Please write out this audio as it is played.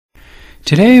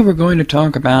Today we're going to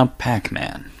talk about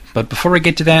Pac-Man. But before I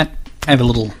get to that, I have a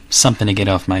little something to get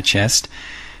off my chest.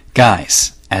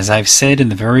 Guys, as I've said in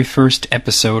the very first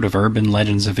episode of Urban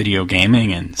Legends of Video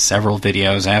Gaming and several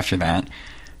videos after that,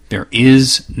 there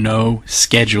is no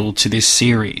schedule to this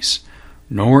series,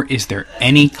 nor is there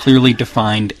any clearly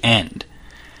defined end.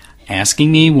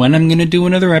 Asking me when I'm going to do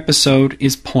another episode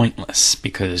is pointless,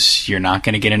 because you're not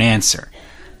going to get an answer.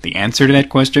 The answer to that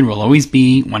question will always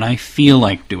be when I feel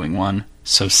like doing one,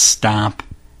 so stop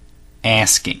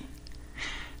asking.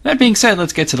 That being said,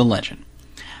 let's get to the legend.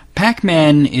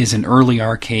 Pac-Man is an early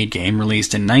arcade game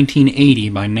released in 1980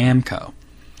 by Namco.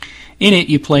 In it,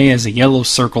 you play as a yellow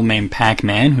circle named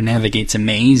Pac-Man who navigates a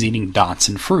maze eating dots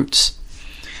and fruits.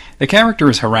 The character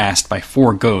is harassed by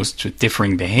 4 ghosts with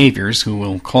differing behaviors who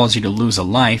will cause you to lose a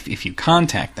life if you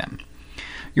contact them.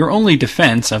 Your only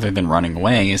defense, other than running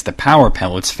away, is the power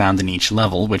pellets found in each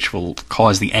level, which will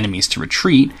cause the enemies to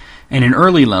retreat, and in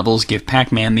early levels give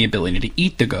Pac-Man the ability to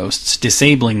eat the ghosts,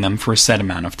 disabling them for a set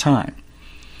amount of time.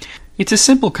 It's a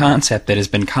simple concept that has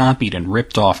been copied and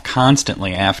ripped off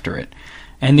constantly after it,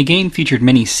 and the game featured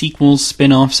many sequels,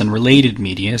 spin-offs, and related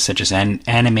media, such as an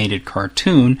animated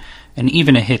cartoon, and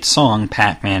even a hit song,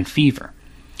 Pac-Man Fever.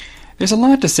 There's a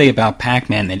lot to say about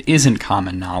Pac-Man that isn't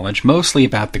common knowledge, mostly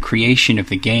about the creation of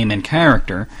the game and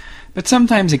character, but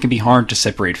sometimes it can be hard to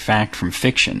separate fact from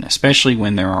fiction, especially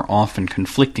when there are often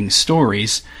conflicting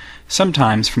stories,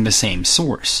 sometimes from the same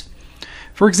source.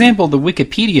 For example, the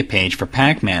Wikipedia page for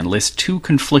Pac-Man lists 2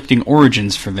 conflicting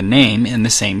origins for the name in the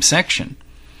same section.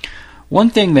 One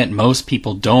thing that most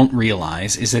people don't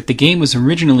realize is that the game was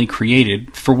originally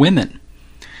created for women.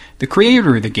 The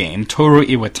creator of the game, Toru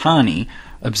Iwatani,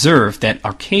 observed that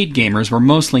arcade gamers were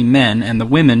mostly men and the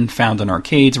women found in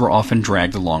arcades were often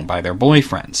dragged along by their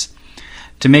boyfriends.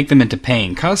 To make them into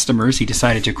paying customers, he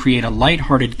decided to create a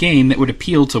light-hearted game that would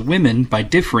appeal to women by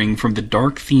differing from the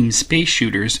dark-themed space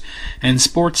shooters and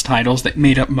sports titles that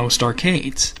made up most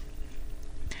arcades.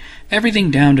 Everything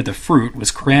down to the fruit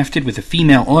was crafted with a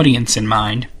female audience in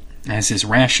mind, as his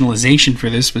rationalization for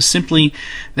this was simply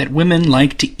that women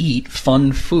like to eat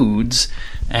fun foods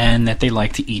and that they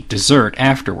like to eat dessert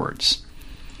afterwards.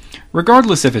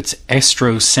 Regardless of its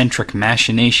estrocentric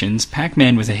machinations,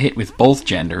 Pac-Man was a hit with both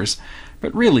genders,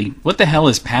 but really, what the hell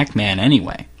is Pac-Man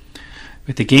anyway?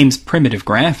 With the game's primitive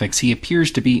graphics, he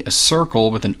appears to be a circle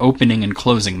with an opening and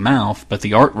closing mouth, but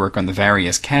the artwork on the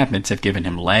various cabinets have given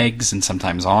him legs and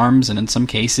sometimes arms, and in some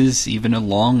cases, even a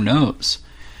long nose.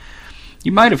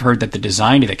 You might have heard that the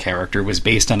design of the character was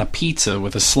based on a pizza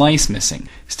with a slice missing,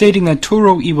 stating that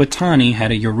Toru Iwatani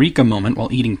had a eureka moment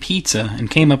while eating pizza and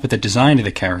came up with the design of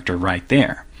the character right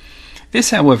there.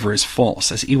 This, however, is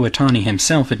false, as Iwatani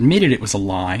himself admitted it was a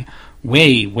lie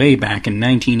way back in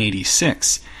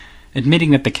 1986, admitting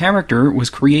that the character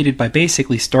was created by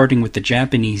basically starting with the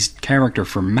Japanese character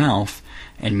for mouth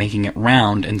and making it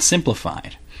round and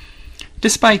simplified.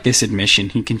 Despite this admission,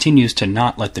 he continues to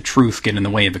not let the truth get in the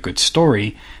way of a good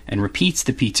story, and repeats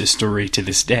the pizza story to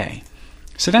this day.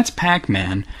 So that's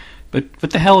Pac-Man, but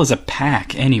what the hell is a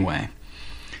Pac anyway?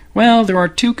 Well, there are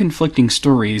 2 conflicting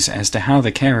stories as to how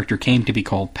the character came to be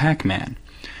called Pac-Man.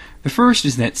 The first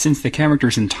is that since the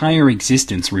character's entire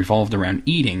existence revolved around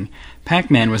eating,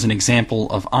 Pac-Man was an example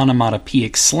of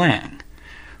onomatopoeic slang.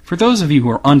 For those of you who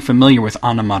are unfamiliar with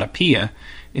onomatopoeia,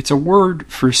 it's a word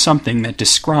for something that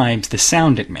describes the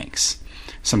sound it makes.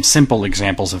 Some simple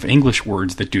examples of English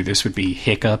words that do this would be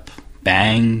hiccup,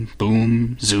 bang,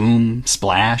 boom, zoom,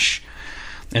 splash.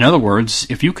 In other words,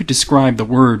 if you could describe the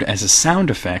word as a sound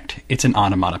effect, it's an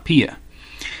onomatopoeia.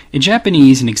 In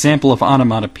Japanese, an example of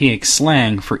onomatopoeic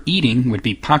slang for eating would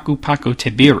be paku paku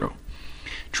tebiru,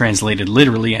 translated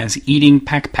literally as eating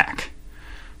pak-pak,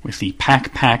 with the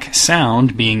pak-pak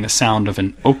sound being the sound of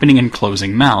an opening and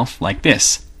closing mouth, like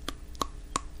this.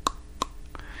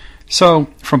 So,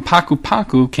 from Paku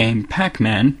Paku came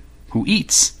Pac-Man, who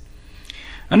eats.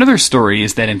 Another story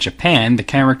is that in Japan, the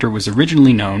character was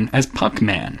originally known as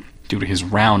Puckman, due to his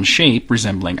round shape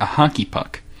resembling a hockey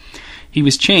puck. He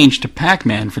was changed to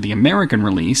Pac-Man for the American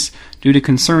release due to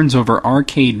concerns over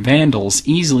arcade vandals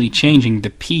easily changing the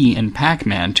P in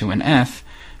Pac-Man to an F,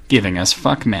 giving us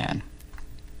Fuckman.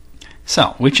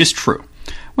 So, which is true?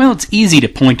 Well, it's easy to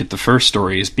point at the first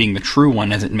story as being the true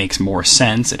one as it makes more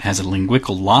sense, it has a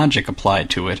linguistical logic applied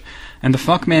to it, and the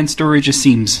Fuckman story just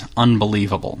seems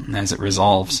unbelievable, as it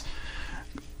resolves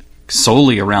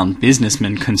solely around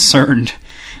businessmen concerned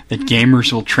that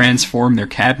gamers will transform their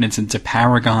cabinets into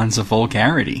paragons of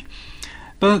vulgarity.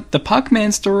 But the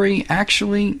Puckman story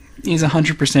actually is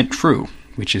 100% true,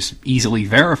 which is easily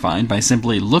verified by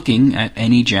simply looking at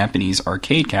any Japanese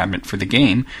arcade cabinet for the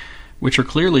game, which are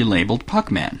clearly labeled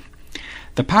Puckman.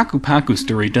 The Paku Paku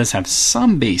story does have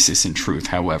some basis in truth,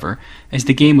 however, as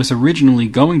the game was originally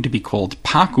going to be called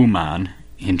Puckman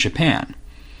in Japan.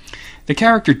 The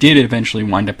character did eventually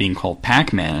wind up being called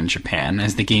Pac-Man in Japan,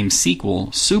 as the game's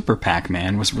sequel, Super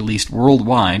Pac-Man, was released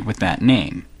worldwide with that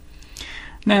name.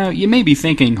 Now, you may be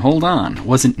thinking, hold on,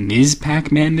 wasn't Ms.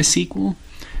 Pac-Man the sequel?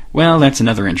 Well, that's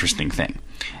another interesting thing.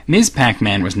 Ms.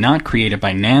 Pac-Man was not created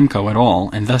by Namco at all,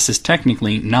 and thus is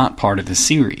technically not part of the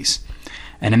series.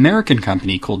 An American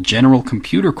company called General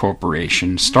Computer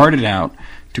Corporation started out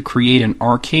to create an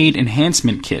arcade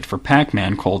enhancement kit for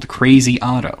Pac-Man called Crazy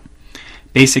Otto.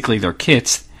 Basically, they're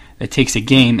kits that takes a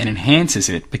game and enhances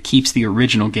it, but keeps the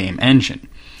original game engine.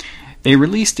 They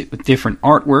released it with different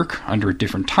artwork, under a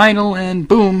different title, and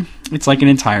boom, it's like an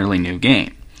entirely new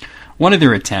game. One of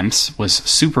their attempts was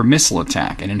Super Missile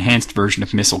Attack, an enhanced version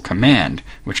of Missile Command,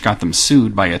 which got them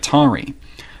sued by Atari.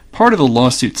 Part of the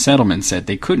lawsuit settlement said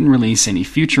they couldn't release any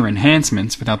future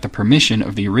enhancements without the permission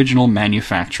of the original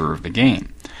manufacturer of the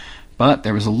game. But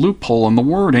there was a loophole in the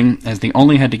wording, as they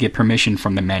only had to get permission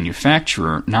from the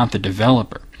manufacturer, not the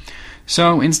developer.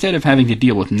 So, instead of having to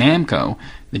deal with Namco,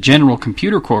 the General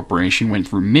Computer Corporation went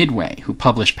through Midway, who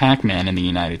published Pac-Man in the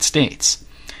United States.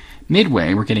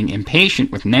 Midway were getting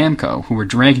impatient with Namco, who were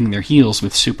dragging their heels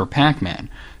with Super Pac-Man,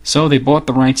 so they bought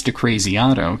the rights to Crazy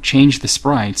Otto, changed the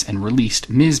sprites, and released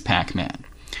Ms. Pac-Man.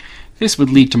 This would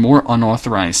lead to more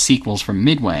unauthorized sequels from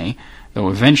Midway, though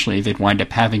eventually they'd wind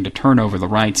up having to turn over the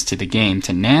rights to the game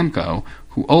to Namco,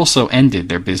 who also ended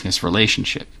their business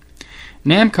relationship.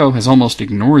 Namco has almost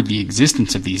ignored the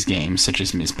existence of these games, such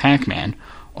as Ms. Pac-Man,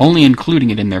 only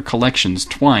including it in their collections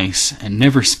twice, and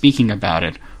never speaking about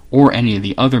it or any of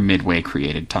the other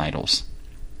Midway-created titles.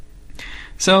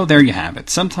 So there you have it.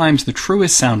 Sometimes the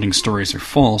truest sounding stories are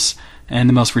false, and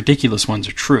the most ridiculous ones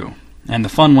are true. And the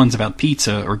fun ones about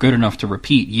pizza are good enough to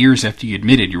repeat years after you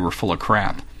admitted you were full of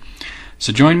crap.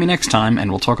 So join me next time,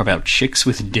 and we'll talk about chicks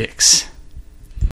with dicks.